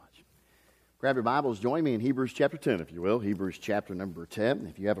Grab your Bibles, join me in Hebrews chapter 10, if you will. Hebrews chapter number 10.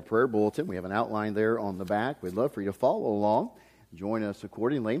 If you have a prayer bulletin, we have an outline there on the back. We'd love for you to follow along. Join us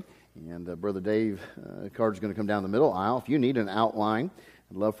accordingly. And Brother Dave, card's going to come down the middle aisle. If you need an outline,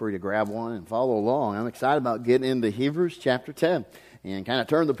 I'd love for you to grab one and follow along. I'm excited about getting into Hebrews chapter 10. And kind of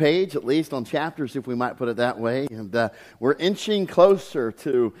turn the page, at least on chapters, if we might put it that way. And we're inching closer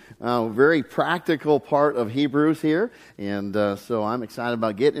to a very practical part of Hebrews here. And so I'm excited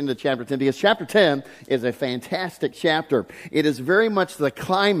about getting into chapter 10, because chapter 10 is a fantastic chapter. It is very much the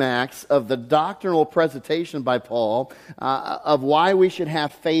climax of the doctrinal presentation by Paul of why we should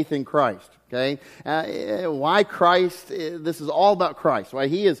have faith in Christ. Okay, why Christ? This is all about Christ. Why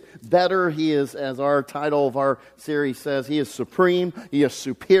He is better. He is, as our title of our series says, He is supreme. He is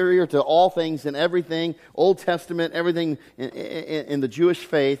superior to all things and everything. Old Testament, everything in the Jewish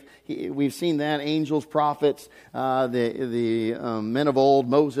faith. We've seen that, angels, prophets, the men of old,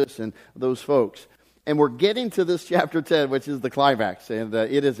 Moses, and those folks. And we're getting to this chapter 10, which is the climax. And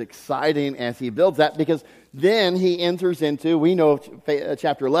it is exciting as he builds that, because then he enters into, we know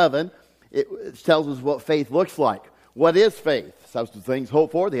chapter 11, it tells us what faith looks like. What is faith? Substance of things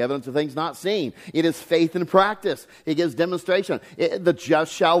hoped for, the evidence of things not seen. It is faith in practice. It gives demonstration. The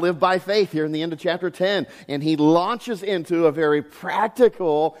just shall live by faith here in the end of chapter 10. And he launches into a very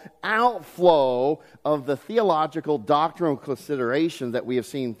practical outflow of the theological doctrinal consideration that we have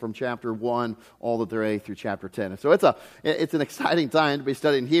seen from chapter 1 all the way through chapter 10. And so it's an exciting time to be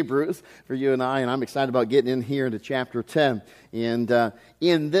studying Hebrews for you and I, and I'm excited about getting in here into chapter 10. And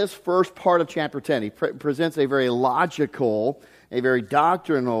in this first part of chapter 10, he presents a very logical, a very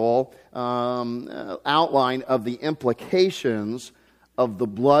doctrinal outline of the implications of the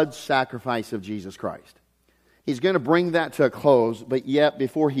blood sacrifice of Jesus Christ. He's going to bring that to a close, but yet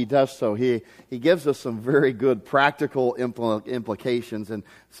before he does so, he gives us some very good practical implications and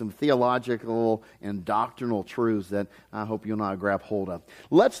some theological and doctrinal truths that I hope you'll not grab hold of.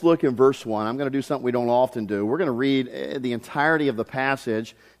 Let's look in verse 1. I'm going to do something we don't often do. We're going to read the entirety of the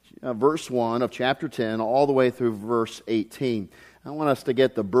passage, verse 1 of chapter 10, all the way through verse 18. I want us to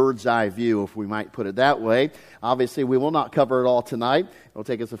get the bird's eye view, if we might put it that way. Obviously, we will not cover it all tonight. It will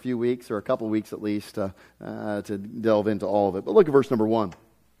take us a few weeks, or a couple weeks at least, to delve into all of it. But look at verse number 1.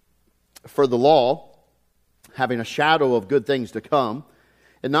 For the law, having a shadow of good things to come,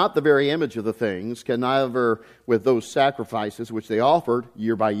 and not the very image of the things, can neither with those sacrifices which they offered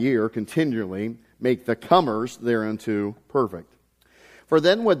year by year continually make the comers thereunto perfect. For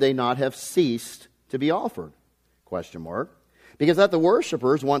then would they not have ceased to be offered? Question mark. Because that the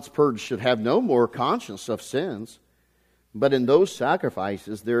worshippers, once purged, should have no more conscience of sins. But in those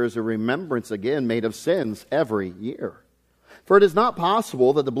sacrifices there is a remembrance again made of sins every year. For it is not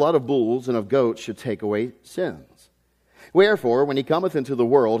possible that the blood of bulls and of goats should take away sins. Wherefore, when he cometh into the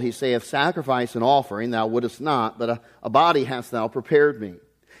world, he saith, Sacrifice and offering thou wouldest not, but a body hast thou prepared me.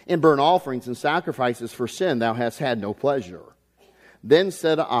 In burnt offerings and sacrifices for sin thou hast had no pleasure. Then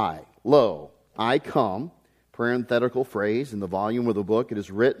said I, Lo, I come, parenthetical phrase, in the volume of the book it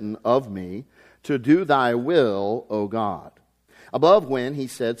is written of me, to do thy will, O God. Above when he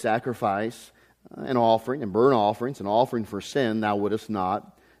said, Sacrifice and offering and burnt offerings and offering for sin thou wouldest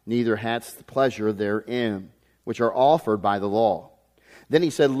not, neither hadst pleasure therein, which are offered by the law. Then he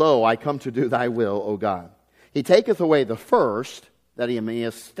said, Lo, I come to do thy will, O God. He taketh away the first, that he may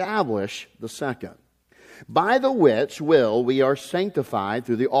establish the second. By the which will we are sanctified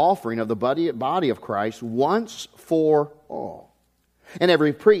through the offering of the body of Christ once for all. And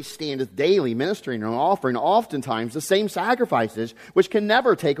every priest standeth daily ministering and offering oftentimes the same sacrifices, which can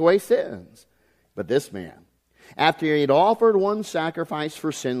never take away sins. But this man, after he had offered one sacrifice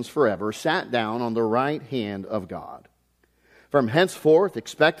for sins forever, sat down on the right hand of God. From henceforth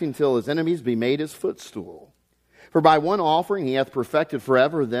expecting till his enemies be made his footstool. For by one offering he hath perfected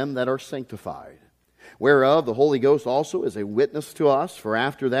forever them that are sanctified. Whereof the Holy Ghost also is a witness to us, for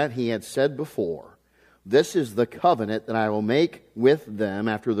after that he had said before, This is the covenant that I will make with them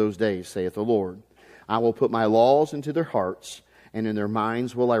after those days, saith the Lord. I will put my laws into their hearts, and in their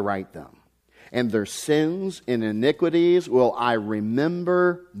minds will I write them. And their sins and iniquities will I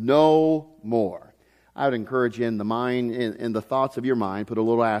remember no more. I would encourage you in the mind, in the thoughts of your mind, put a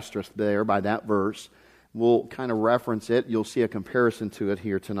little asterisk there by that verse. We'll kind of reference it. You'll see a comparison to it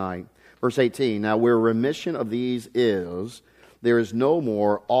here tonight. Verse 18, Now where remission of these is, there is no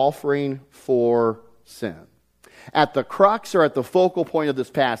more offering for sin. At the crux, or at the focal point of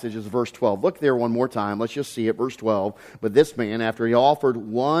this passage, is verse 12. Look there one more time. Let's just see it. Verse 12. But this man, after he offered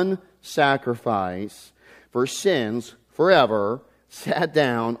one sacrifice for sins forever, sat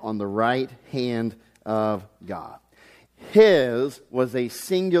down on the right hand of God. His was a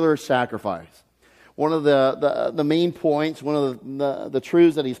singular sacrifice. One of the main points, one of the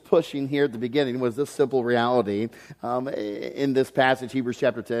truths that he's pushing here at the beginning was this simple reality in this passage, Hebrews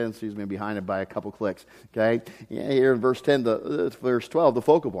chapter 10. Excuse me, behind it by a couple clicks. Okay, here in verse 10, verse 12, the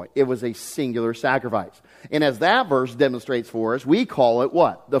focal point. It was a singular sacrifice. And as that verse demonstrates for us, we call it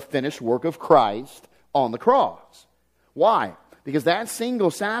what? The finished work of Christ on the cross. Why? Because that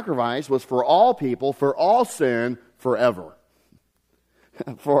single sacrifice was for all people, for all sin, forever.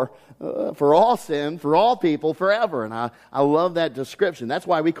 For all sin, for all people, forever. And I love that description. That's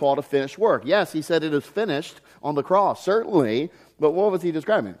why we call it a finished work. Yes, he said it is finished on the cross, certainly. But what was he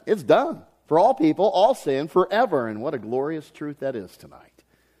describing? It's done. For all people, all sin, forever. And what a glorious truth that is tonight.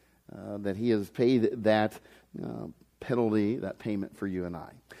 That he has paid that penalty, that payment for you and I.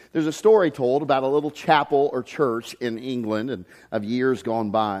 There's a story told about a little chapel or church in England and of years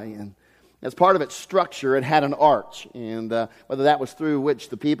gone by. And as part of its structure, it had an arch, and whether that was through which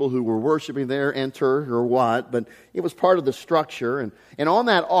the people who were worshiping there entered or what, but it was part of the structure. And on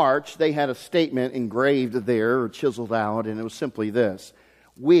that arch, they had a statement engraved there or chiseled out, and it was simply this: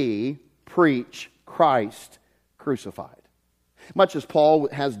 "We preach Christ crucified." Much as Paul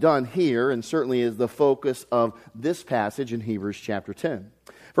has done here, and certainly is the focus of this passage in Hebrews chapter 10.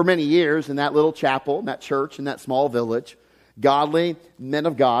 For many years in that little chapel, in that church, in that small village, godly men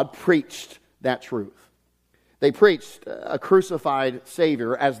of God preached that truth. They preached a crucified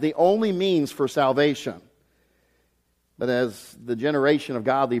Savior as the only means for salvation. But as the generation of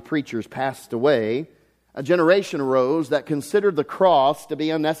godly preachers passed away, a generation arose that considered the cross to be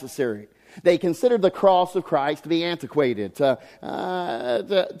unnecessary. They considered the cross of Christ to be antiquated,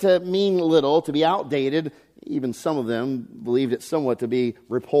 to mean little, to be outdated. Even some of them believed it somewhat to be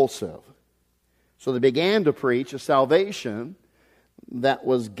repulsive. So they began to preach a salvation that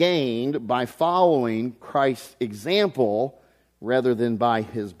was gained by following Christ's example rather than by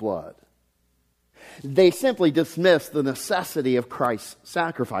his blood. They simply dismissed the necessity of Christ's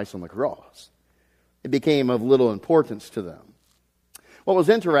sacrifice on the cross. It became of little importance to them. What was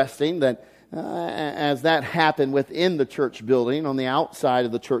interesting that as that happened within the church building, on the outside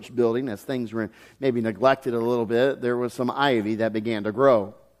of the church building, as things were maybe neglected a little bit, there was some ivy that began to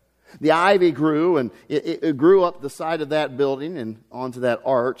grow. The ivy grew, and it grew up the side of that building and onto that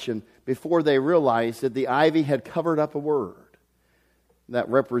arch. And before they realized it, the ivy had covered up a word that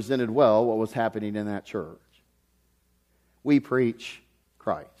represented well what was happening in that church. "We preach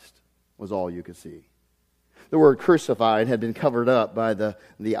Christ," was all you could see. The word crucified had been covered up by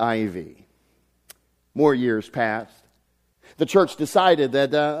the ivy. More years passed. The church decided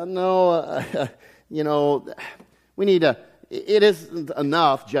that, we need to... It isn't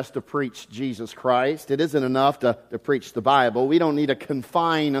enough just to preach Jesus Christ. It isn't enough to preach the Bible. We don't need to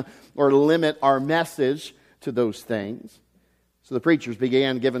confine or limit our message to those things. So the preachers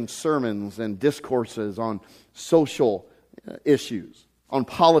began giving sermons and discourses on social issues, on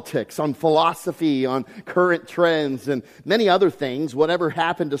politics, on philosophy, on current trends, and many other things, whatever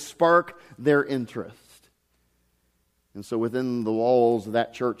happened to spark their interest. And so within the walls of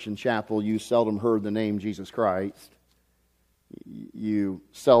that church and chapel, you seldom heard the name Jesus Christ. You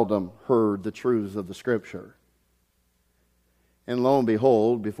seldom heard the truths of the Scripture. And lo and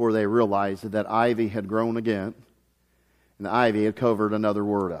behold, before they realized that ivy had grown again, and the ivy had covered another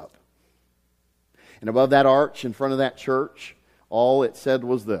word up. And above that arch in front of that church, all it said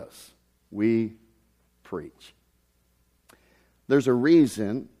was this: "We preach." There's a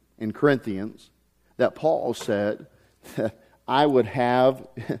reason in Corinthians that Paul said that I would have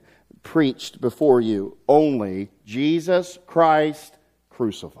preached before you only Jesus Christ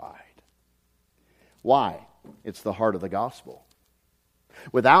crucified. Why? It's the heart of the gospel.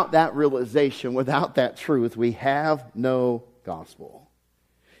 Without that realization, without that truth, we have no gospel.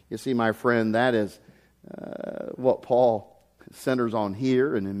 You see, my friend, that is what Paul centers on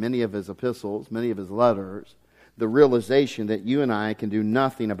here and in many of his epistles, many of his letters, the realization that you and I can do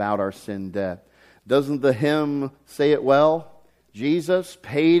nothing about our sin debt. Doesn't the hymn say it well? Jesus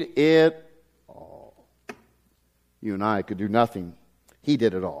paid it all. You and I could do nothing. He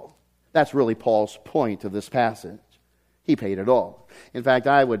did it all. That's really Paul's point of this passage. He paid it all. In fact,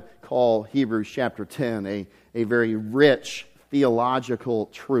 I would call Hebrews chapter 10 a very rich theological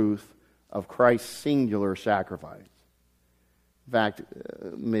truth of Christ's singular sacrifice. In fact,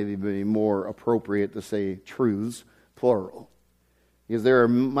 maybe be more appropriate to say truths, plural. Because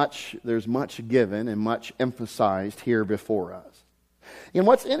there's much given and much emphasized here before us. And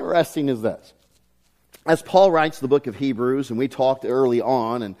what's interesting is this. As Paul writes the book of Hebrews, and we talked early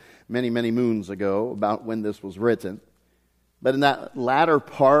on and many, many moons ago about when this was written, But in that latter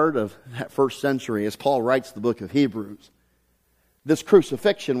part of that first century, as Paul writes the book of Hebrews, this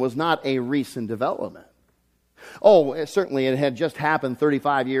crucifixion was not a recent development. Oh, certainly it had just happened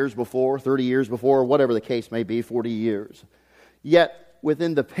 35 years before, 30 years before, whatever the case may be, 40 years. Yet,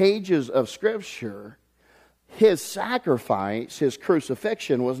 within the pages of Scripture, his sacrifice, his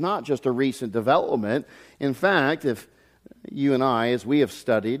crucifixion, was not just a recent development. In fact, if you and I, as we have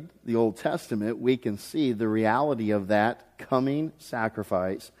studied the Old Testament, we can see the reality of that coming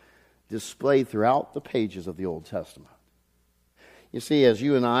sacrifice displayed throughout the pages of the Old Testament. You see, as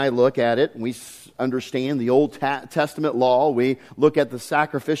you and I look at it, we understand the Old Testament law, we look at the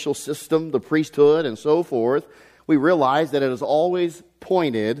sacrificial system, the priesthood, and so forth, we realize that it has always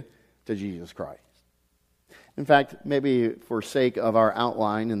pointed to Jesus Christ. In fact, maybe for sake of our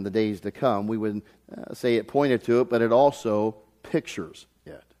outline in the days to come, we would say it pointed to it, but it also pictures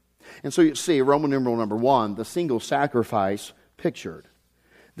it. And so you see, Roman numeral number 1, the single sacrifice pictured.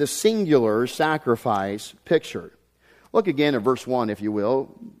 The singular sacrifice pictured. Look again at verse 1, if you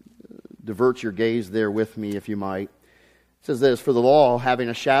will. Divert your gaze there with me, if you might. It says this, for the law having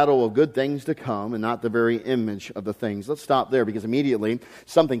a shadow of good things to come and not the very image of the things. Let's stop there because immediately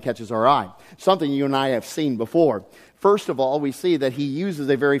something catches our eye. Something you and I have seen before. First of all, we see that he uses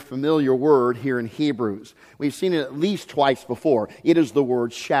a very familiar word here in Hebrews. We've seen it at least twice before. It is the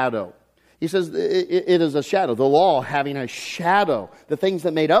word shadow. He says it is a shadow. The law having a shadow. The things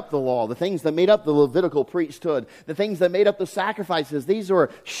that made up the law. The things that made up the Levitical priesthood. The things that made up the sacrifices. These are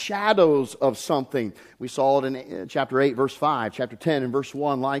shadows of something. We saw it in chapter 8, verse 5. Chapter 10 and verse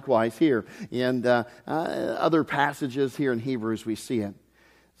 1 likewise here. And other passages here in Hebrews we see it.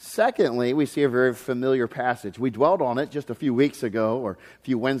 Secondly, we see a very familiar passage. We dwelled on it just a few weeks ago or a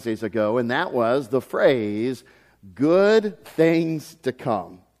few Wednesdays ago. And that was the phrase, good things to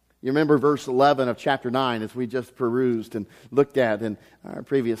come. You remember verse 11 of chapter 9 as we just perused and looked at in our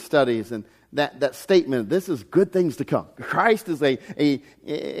previous studies. And that statement, this is good things to come. Christ is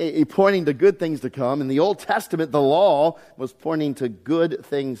a pointing to good things to come. In the Old Testament, the law was pointing to good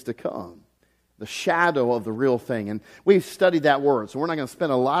things to come. The shadow of the real thing. And we've studied that word. So we're not going to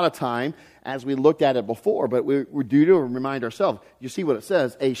spend a lot of time as we looked at it before. But we're due to remind ourselves. You see what it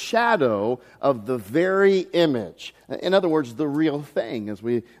says. A shadow of the very image. In other words, the real thing as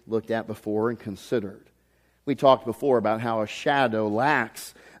we looked at before and considered. We talked before about how a shadow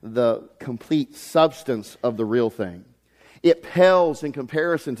lacks the complete substance of the real thing. It pales in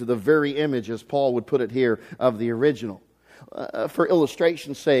comparison to the very image, as Paul would put it here, of the original. For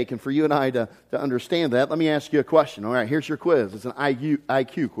illustration's sake and for you and I to understand that, let me ask you a question. All right, here's your quiz. It's an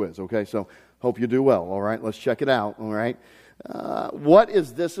IQ quiz, okay? So hope you do well, all right? Let's check it out, all right? What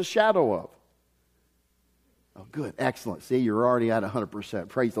is this a shadow of? Oh, good, excellent. See, you're already at 100%.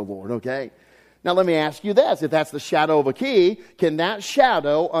 Praise the Lord, okay? Now let me ask you this. If that's the shadow of a key, can that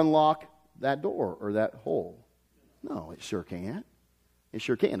shadow unlock that door or that hole? No, it sure can't. It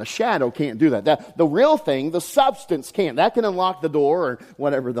sure can. A shadow can't do that. The real thing, the substance can't. That can unlock the door or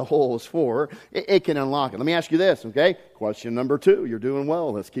whatever the hole is for. It can unlock it. Let me ask you this, okay? Question number 2. You're doing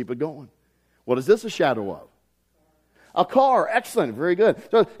well. Let's keep it going. What is this a shadow of? A car. Excellent. Very good.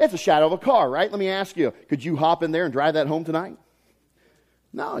 So it's a shadow of a car, right? Let me ask you, could you hop in there and drive that home tonight?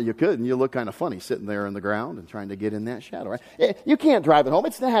 No, you couldn't. You look kind of funny sitting there on the ground and trying to get in that shadow, right? You can't drive it home.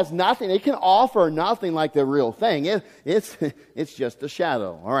 It has nothing. It can offer nothing like the real thing. It's just a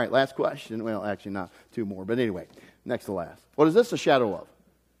shadow. All right, last question. Well, actually not 2 more, but anyway, next to last. What is this a shadow of?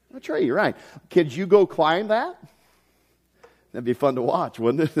 A tree, right. Could you go climb that? That'd be fun to watch,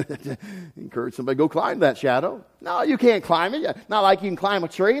 wouldn't it? Encourage somebody to go climb that shadow. No, you can't climb it. Not like you can climb a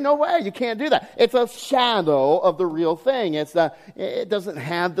tree. No way. You can't do that. It's a shadow of the real thing. It doesn't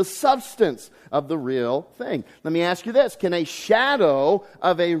have the substance of the real thing. Let me ask you this. Can a shadow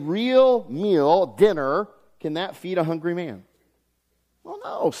of a real meal, dinner, can that feed a hungry man? Well,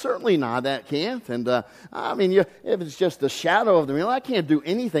 no, certainly not. That can't. And, if it's just a shadow of the meal, that can't do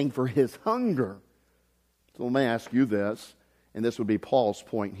anything for his hunger. So let me ask you this. And this would be Paul's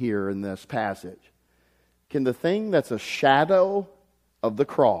point here in this passage. Can the thing that's a shadow of the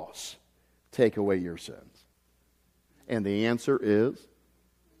cross take away your sins? And the answer is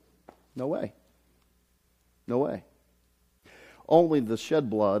no way. No way. Only the shed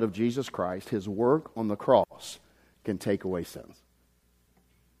blood of Jesus Christ, his work on the cross, can take away sins.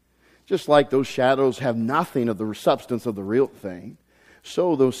 Just like those shadows have nothing of the substance of the real thing,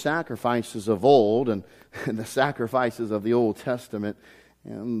 so those sacrifices of old and the sacrifices of the Old Testament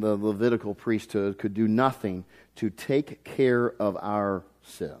and the Levitical priesthood could do nothing to take care of our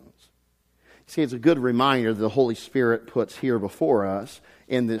sins. See, it's a good reminder that the Holy Spirit puts here before us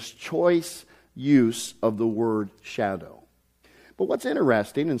in this choice use of the word shadow. But what's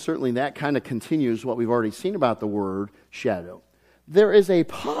interesting, and certainly that kind of continues what we've already seen about the word shadow, there is a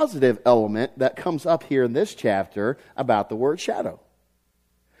positive element that comes up here in this chapter about the word shadow.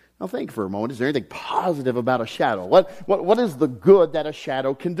 Now think for a moment, is there anything positive about a shadow? What is the good that a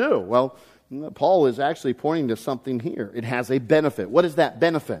shadow can do? Well, Paul is actually pointing to something here. It has a benefit. What is that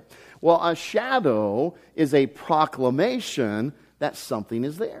benefit? Well, a shadow is a proclamation that something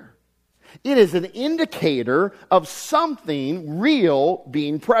is there. It is an indicator of something real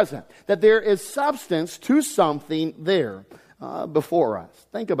being present, that there is substance to something there before us.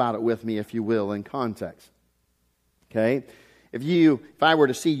 Think about it with me, if you will, in context. Okay? If I were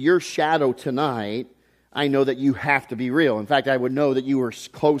to see your shadow tonight, I know that you have to be real. In fact, I would know that you were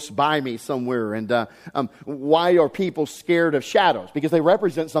close by me somewhere. And why are people scared of shadows? Because they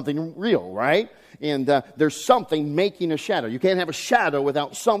represent something real, right? And there's something making a shadow. You can't have a shadow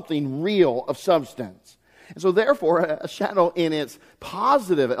without something real of substance. And so therefore, a shadow in its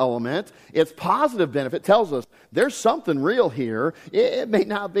positive element, its positive benefit tells us there's something real here. It may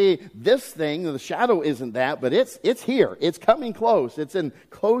not be this thing, the shadow isn't that, but it's here. It's coming close. It's in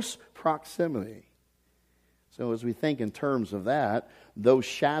close proximity. So as we think in terms of that, those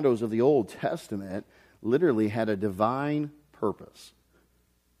shadows of the Old Testament literally had a divine purpose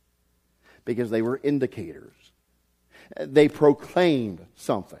because they were indicators. They proclaimed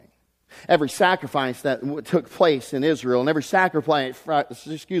something. Every sacrifice that took place in Israel and every sacrifice throughout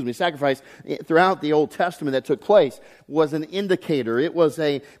the Old Testament that took place was an indicator. It was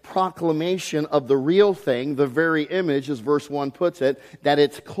a proclamation of the real thing, the very image, as verse 1 puts it, that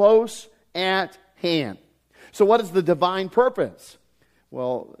it's close at hand. So what is the divine purpose?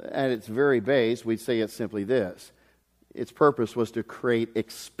 Well, at its very base, we'd say it's simply this. Its purpose was to create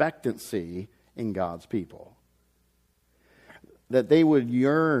expectancy in God's people. That they would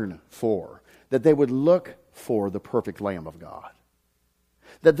yearn for, that they would look for the perfect Lamb of God.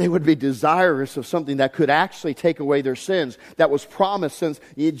 That they would be desirous of something that could actually take away their sins. That was promised since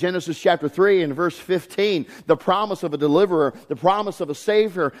Genesis chapter 3 and verse 15. The promise of a deliverer, the promise of a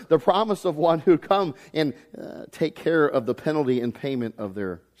Savior, the promise of one who'd come and take care of the penalty and payment of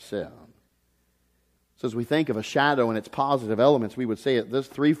their sin. So as we think of a shadow and its positive elements, we would say it this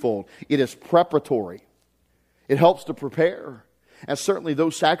threefold. It is preparatory. It helps to prepare, as certainly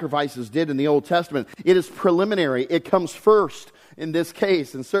those sacrifices did in the Old Testament. It is preliminary. It comes first in this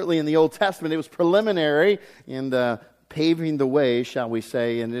case, and certainly in the Old Testament it was preliminary and paving the way, shall we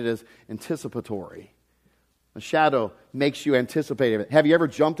say, and it is anticipatory. A shadow makes you anticipate it. Have you ever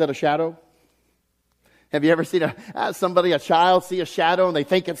jumped at a shadow? Have you ever seen a child see a shadow and they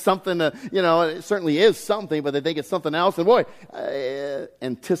think it's something, it certainly is something, but they think it's something else, and boy,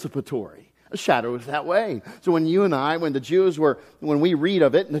 anticipatory. A shadow is that way. So when we read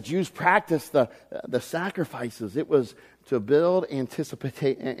of it, and the Jews practiced the sacrifices, it was to build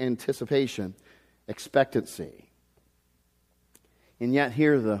anticipation, expectancy. And yet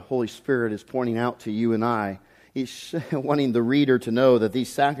here the Holy Spirit is pointing out to you and I, he's wanting the reader to know that these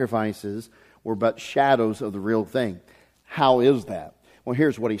sacrifices were but shadows of the real thing. How is that? Well,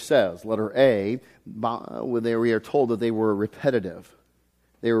 here's what he says. Letter A, we are told that they were repetitive.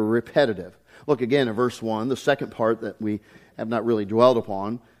 They were repetitive. Look again at verse 1, the second part that we have not really dwelled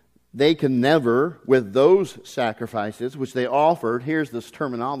upon. They can never, with those sacrifices which they offered, here's this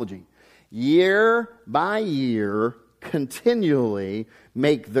terminology, year by year, continually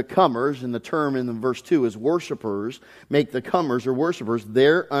make the comers, and the term in verse 2 is worshipers, make the comers or worshipers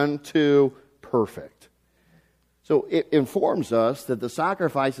thereunto perfect. So it informs us that the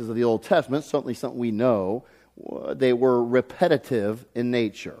sacrifices of the Old Testament, certainly something we know, they were repetitive in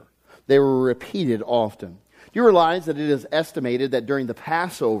nature. They were repeated often. Do you realize that it is estimated that during the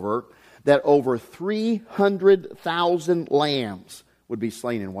Passover that over 300,000 lambs would be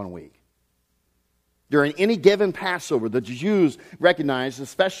slain in 1 week? During any given Passover, the Jews recognized,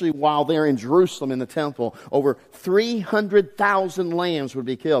 especially while they're in Jerusalem in the temple, over 300,000 lambs would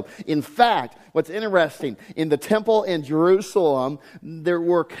be killed. In fact, what's interesting, in the temple in Jerusalem, there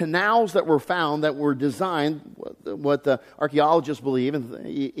were canals that were found that were designed, what the archaeologists believe, and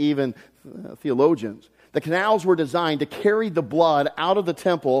even theologians. The canals were designed to carry the blood out of the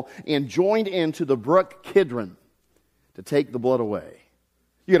temple and joined into the brook Kidron to take the blood away.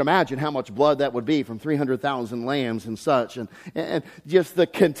 You can imagine how much blood that would be from 300,000 lambs and such. And just the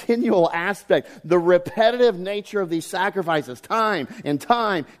continual aspect, the repetitive nature of these sacrifices, time and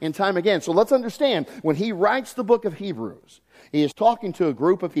time and time again. So let's understand, when he writes the book of Hebrews, he is talking to a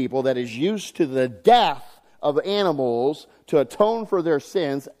group of people that is used to the death of animals to atone for their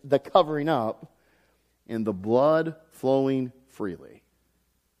sins, the covering up, and the blood flowing freely.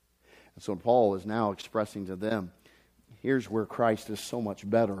 And so Paul is now expressing to them, here's where Christ is so much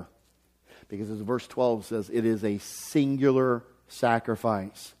better. Because as verse 12 says, it is a singular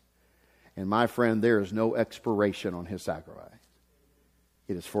sacrifice. And my friend, there is no expiration on His sacrifice.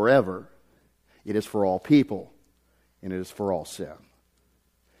 It is forever. It is for all people. And it is for all sin.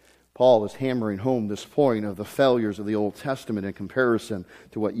 Paul is hammering home this point of the failures of the Old Testament in comparison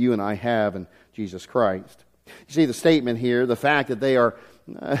to what you and I have in Jesus Christ. You see the statement here, the fact that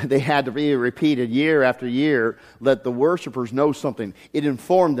they had to be repeated year after year, let the worshipers know something. It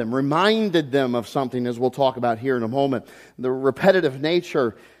informed them, reminded them of something, as we'll talk about here in a moment. The repetitive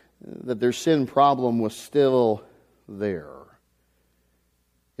nature that their sin problem was still there.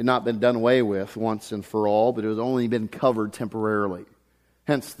 It had not been done away with once and for all, but it has only been covered temporarily.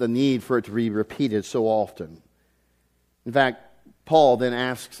 Hence the need for it to be repeated so often. In fact, Paul then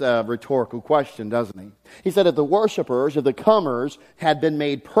asks a rhetorical question, doesn't he? He said if the worshipers, if the comers had been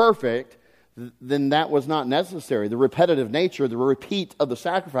made perfect, then that was not necessary. The repetitive nature, the repeat of the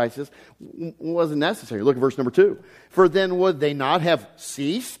sacrifices wasn't necessary. Look at verse number 2. For then would they not have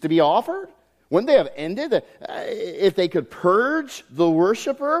ceased to be offered? Wouldn't they have ended if they could purge the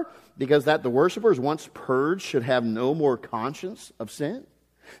worshiper? Because that the worshippers once purged should have no more conscience of sin.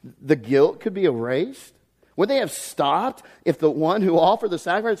 The guilt could be erased. Would they have stopped if the one who offered the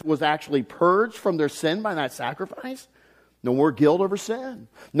sacrifice was actually purged from their sin by that sacrifice? No more guilt over sin.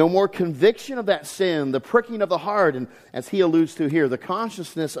 No more conviction of that sin, the pricking of the heart, and as he alludes to here, the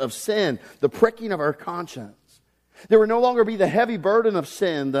consciousness of sin, the pricking of our conscience. There would no longer be the heavy burden of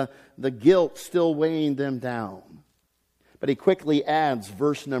sin, the guilt still weighing them down. But he quickly adds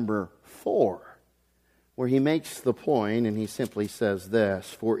verse number 4, where he makes the point, and he simply says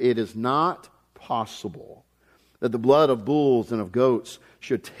this, for it is not possible that the blood of bulls and of goats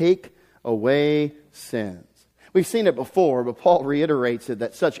should take away sins. We've seen it before, but Paul reiterates it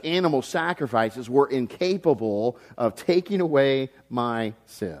that such animal sacrifices were incapable of taking away my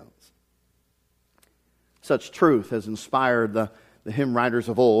sins. Such truth has inspired the hymn writers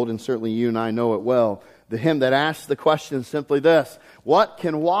of old, and certainly you and I know it well. The hymn that asks the question simply this, what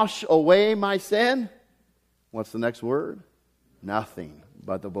can wash away my sin? What's the next word? Nothing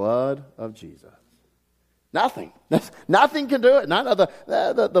but the blood of Jesus. Nothing. Nothing can do it. Not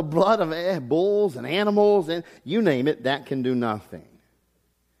the blood of bulls and animals, and you name it, that can do nothing.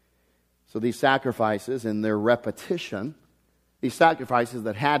 So these sacrifices and their repetition, these sacrifices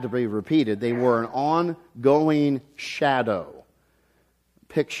that had to be repeated, they were an ongoing shadow,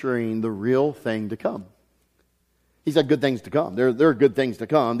 picturing the real thing to come. He said good things to come. There are good things to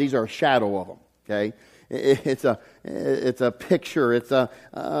come. These are a shadow of them. Okay? It's a picture. It's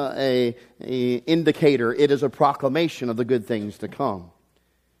a indicator. It is a proclamation of the good things to come.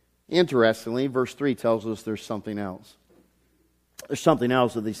 Interestingly, verse 3 tells us there's something else. There's something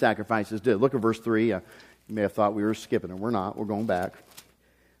else that these sacrifices did. Look at verse 3. You may have thought we were skipping it. We're not. We're going back.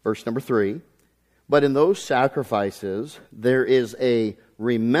 Verse number 3. But in those sacrifices, there is a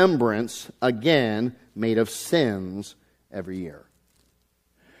remembrance, again, made of sins every year.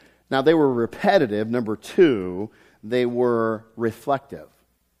 Now, they were repetitive. Number 2, they were reflective.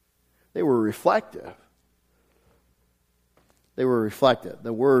 They were reflective. They were reflective.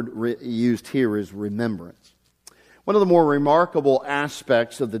 The word used here is remembrance. One of the more remarkable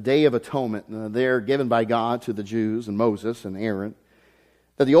aspects of the Day of Atonement, there given by God to the Jews and Moses and Aaron,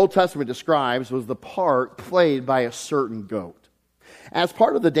 that the Old Testament describes was the part played by a certain goat. As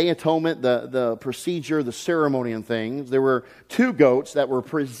part of the Day of Atonement, the procedure, the ceremony and things, there were 2 goats that were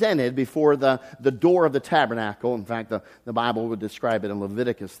presented before the door of the tabernacle. In fact, the Bible would describe it in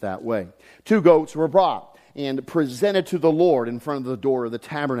Leviticus that way. 2 goats were brought and presented to the Lord in front of the door of the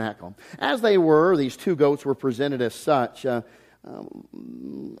tabernacle. As they were, these 2 goats were presented as such.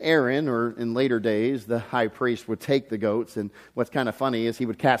 Aaron, or in later days, the high priest would take the goats, and what's kind of funny is he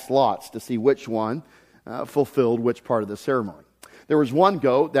would cast lots to see which one fulfilled which part of the ceremony. There was one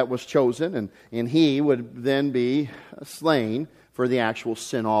goat that was chosen, and he would then be slain for the actual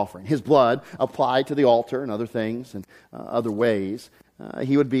sin offering. His blood applied to the altar and other things and other ways.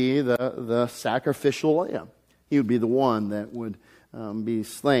 He would be the sacrificial lamb. He would be the one that would be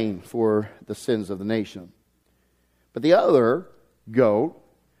slain for the sins of the nation. But the other goat,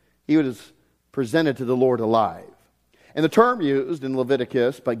 he was presented to the Lord alive. And the term used in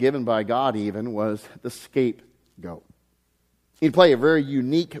Leviticus, but given by God even, was the scapegoat. He'd play a very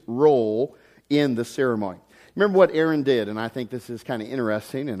unique role in the ceremony. Remember what Aaron did, and I think this is kind of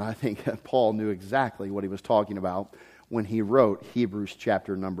interesting, and I think Paul knew exactly what he was talking about when he wrote Hebrews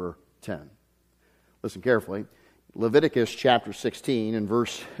chapter number 10. Listen carefully. Leviticus chapter 16 and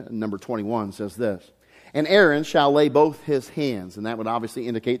verse number 21 says this, and Aaron shall lay both his hands, and that would obviously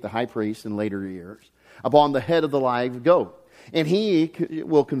indicate the high priest in later years, upon the head of the live goat. And he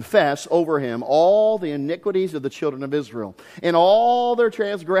will confess over him all the iniquities of the children of Israel, and all their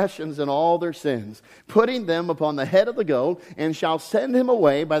transgressions and all their sins, putting them upon the head of the goat, and shall send him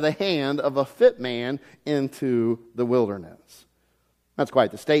away by the hand of a fit man into the wilderness. That's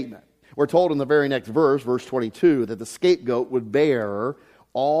quite the statement. We're told in the very next verse, verse 22, that the scapegoat would bear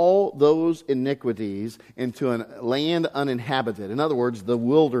all those iniquities into a land uninhabited. In other words, the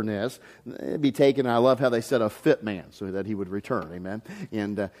wilderness. It'd be taken, I love how they said, a fit man, so that he would return, amen,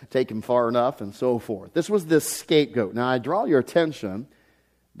 and take him far enough and so forth. This was this scapegoat. Now, I draw your attention,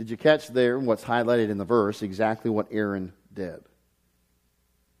 did you catch there what's highlighted in the verse, exactly what Aaron did?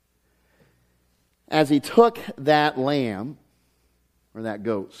 As he took that lamb, or that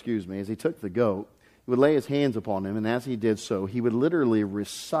goat, as he took the goat, he would lay his hands upon him, and as he did so, he would literally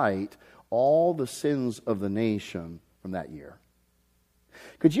recite all the sins of the nation from that year.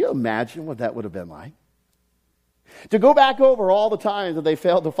 Could you imagine what that would have been like? To go back over all the times that they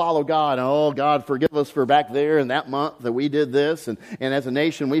failed to follow God. Oh, God, forgive us for back there in that month that we did this, and as a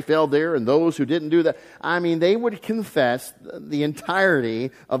nation we failed there, and those who didn't do that. I mean, they would confess the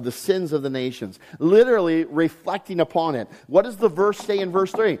entirety of the sins of the nations, literally reflecting upon it. What does the verse say in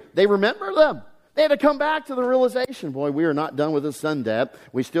verse 3? They remember them. They had to come back to the realization, boy, we are not done with this sin debt.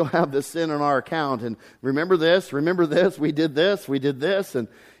 We still have this sin on our account. And remember this, we did this. And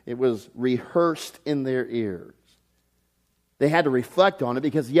it was rehearsed in their ears. They had to reflect on it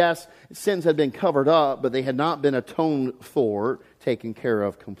because, yes, sins had been covered up, but they had not been atoned for, taken care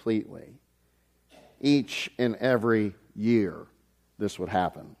of completely. Each and every year, this would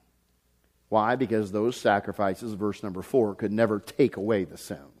happen. Why? Because those sacrifices, verse number 4, could never take away the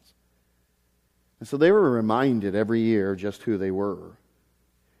sins. And so they were reminded every year just who they were.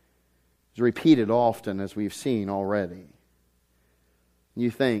 It's repeated often, as we've seen already.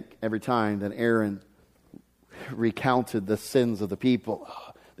 You think every time that Aaron recounted the sins of the people,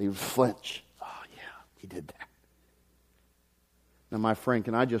 they would flinch. Oh, yeah, he did that. Now, my friend,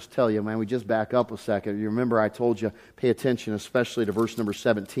 can I just tell you, man, we just back up a second. You remember I told you, pay attention especially to verse number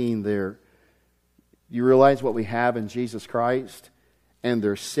 17 there. You realize what we have in Jesus Christ? And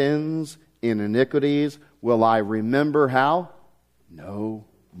their sins and iniquities will I remember how? No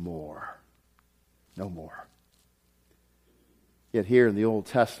more. No more. Yet here in the Old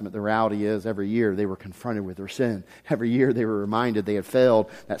Testament, the reality is every year they were confronted with their sin. Every year they were reminded they had failed.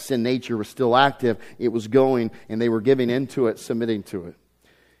 That sin nature was still active. It was going, and they were giving into it, submitting to it.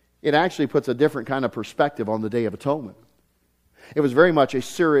 It actually puts a different kind of perspective on the Day of Atonement. It was very much a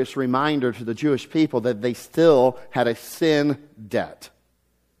serious reminder to the Jewish people that they still had a sin debt.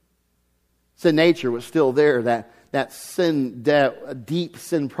 Sin nature was still there, that sin debt, a deep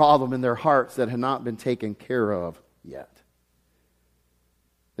sin problem in their hearts that had not been taken care of yet.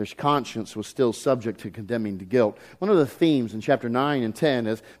 Their conscience was still subject to condemning to guilt. One of the themes in chapter 9 and 10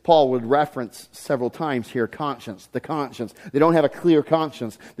 is Paul would reference several times here conscience, the conscience. They don't have a clear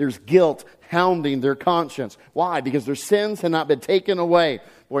conscience. There's guilt hounding their conscience. Why? Because their sins have not been taken away.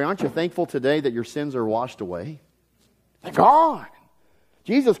 Boy, aren't you thankful today that your sins are washed away? They're gone.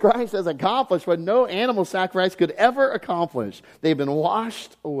 Jesus Christ has accomplished what no animal sacrifice could ever accomplish. They've been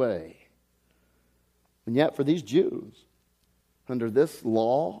washed away. And yet for these Jews, under this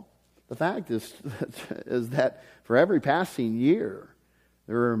law, the fact is that for every passing year,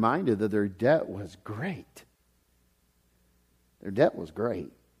 they were reminded that their debt was great. Their debt was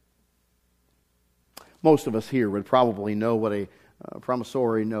great. Most of us here would probably know what a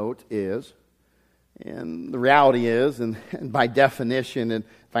promissory note is. And the reality is, and by definition and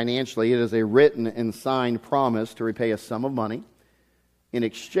financially, it is a written and signed promise to repay a sum of money in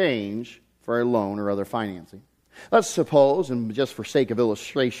exchange for a loan or other financing. Let's suppose, and just for sake of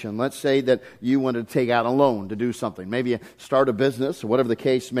illustration, let's say that you wanted to take out a loan to do something. Maybe you start a business or whatever the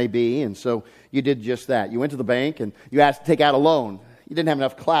case may be, and so you did just that. You went to the bank and you asked to take out a loan. You didn't have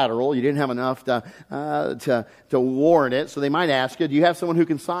enough collateral. You didn't have enough to warrant it, so they might ask you, do you have someone who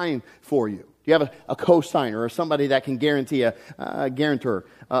can sign for you? Do you have a co-signer or somebody that can guarantee a guarantor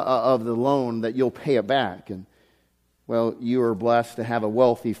of the loan that you'll pay it back? And, well, you are blessed to have a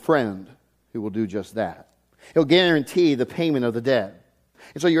wealthy friend who will do just that. He'll guarantee the payment of the debt.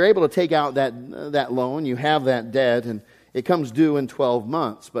 And so you're able to take out that loan. You have that debt, and it comes due in 12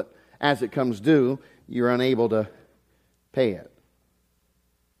 months. But as it comes due, you're unable to pay it.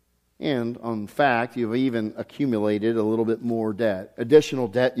 And, in fact, you've even accumulated a little bit more debt. Additional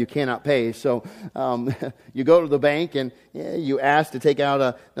debt you cannot pay. So you go to the bank and you ask to take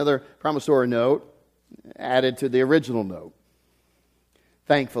out another promissory note added to the original note.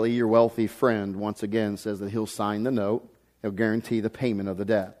 Thankfully, your wealthy friend, once again, says that he'll sign the note. He'll guarantee the payment of the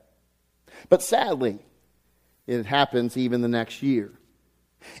debt. But sadly, it happens even the next year.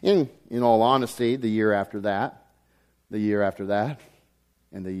 In all honesty, the year after that, the year after that,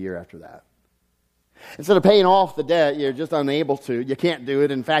 and the year after that. Instead of paying off the debt, you're just unable to. You can't do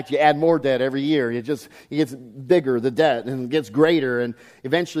it. In fact, you add more debt every year. It gets bigger, the debt, and it gets greater. And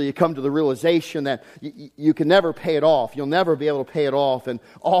eventually you come to the realization that you can never pay it off. You'll never be able to pay it off. And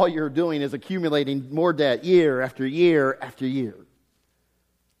all you're doing is accumulating more debt year after year after year.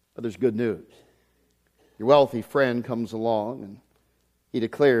 But there's good news. Your wealthy friend comes along and he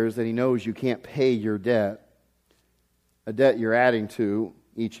declares that he knows you can't pay your debt, a debt you're adding to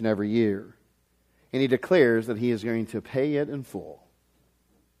each and every year. And he declares that he is going to pay it in full,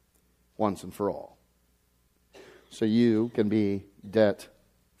 once and for all, so you can be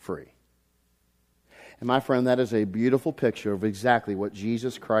debt-free. And my friend, that is a beautiful picture of exactly what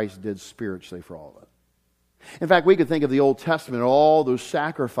Jesus Christ did spiritually for all of us. In fact, we could think of the Old Testament, all those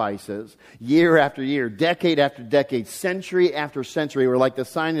sacrifices, year after year, decade after decade, century after century, were like the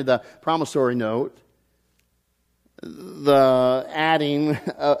sign of the promissory note, the adding,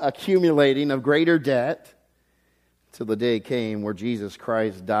 accumulating of greater debt, till the day came where Jesus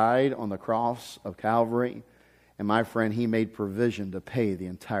Christ died on the cross of Calvary. And my friend, he made provision to pay the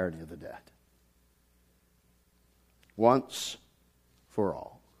entirety of the debt. Once for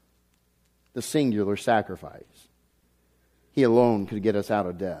all. The singular sacrifice. He alone could get us out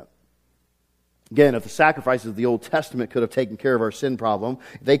of debt. Again, if the sacrifices of the Old Testament could have taken care of our sin problem,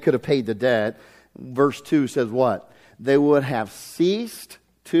 they could have paid the debt. Verse 2 says what? They would have ceased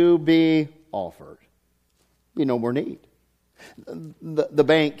to be offered. Be no more need. The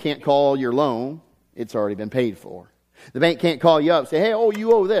bank can't call your loan. It's already been paid for. The bank can't call you up and say, hey,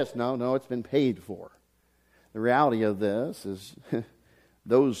 you owe this. No, it's been paid for. The reality of this is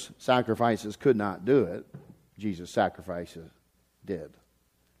those sacrifices could not do it. Jesus' sacrifices did.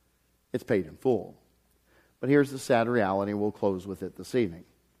 It's paid in full. But here's the sad reality, and we'll close with it this evening.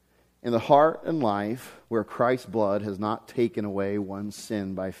 In the heart and life where Christ's blood has not taken away one's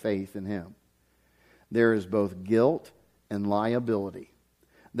sin by faith in Him, there is both guilt and liability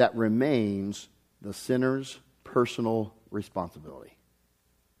that remains the sinner's personal responsibility.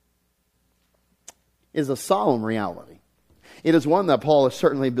 It is a solemn reality. It is one that Paul is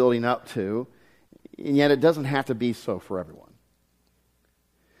certainly building up to, and yet it doesn't have to be so for everyone.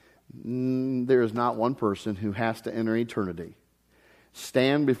 There is not one person who has to enter eternity,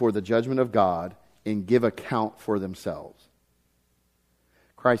 stand before the judgment of God, and give account for themselves.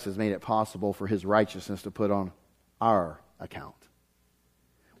 Christ has made it possible for His righteousness to put on our account.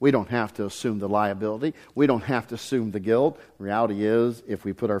 We don't have to assume the liability. We don't have to assume the guilt. The reality is, if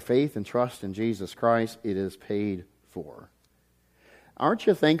we put our faith and trust in Jesus Christ, it is paid for. Aren't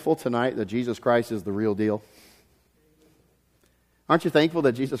you thankful tonight that Jesus Christ is the real deal? Aren't you thankful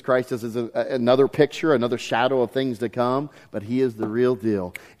that Jesus Christ is another picture, another shadow of things to come? But He is the real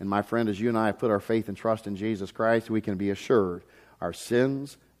deal. And my friend, as you and I have put our faith and trust in Jesus Christ, we can be assured our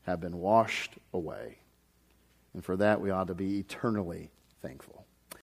sins have been washed away. And for that, we ought to be eternally thankful.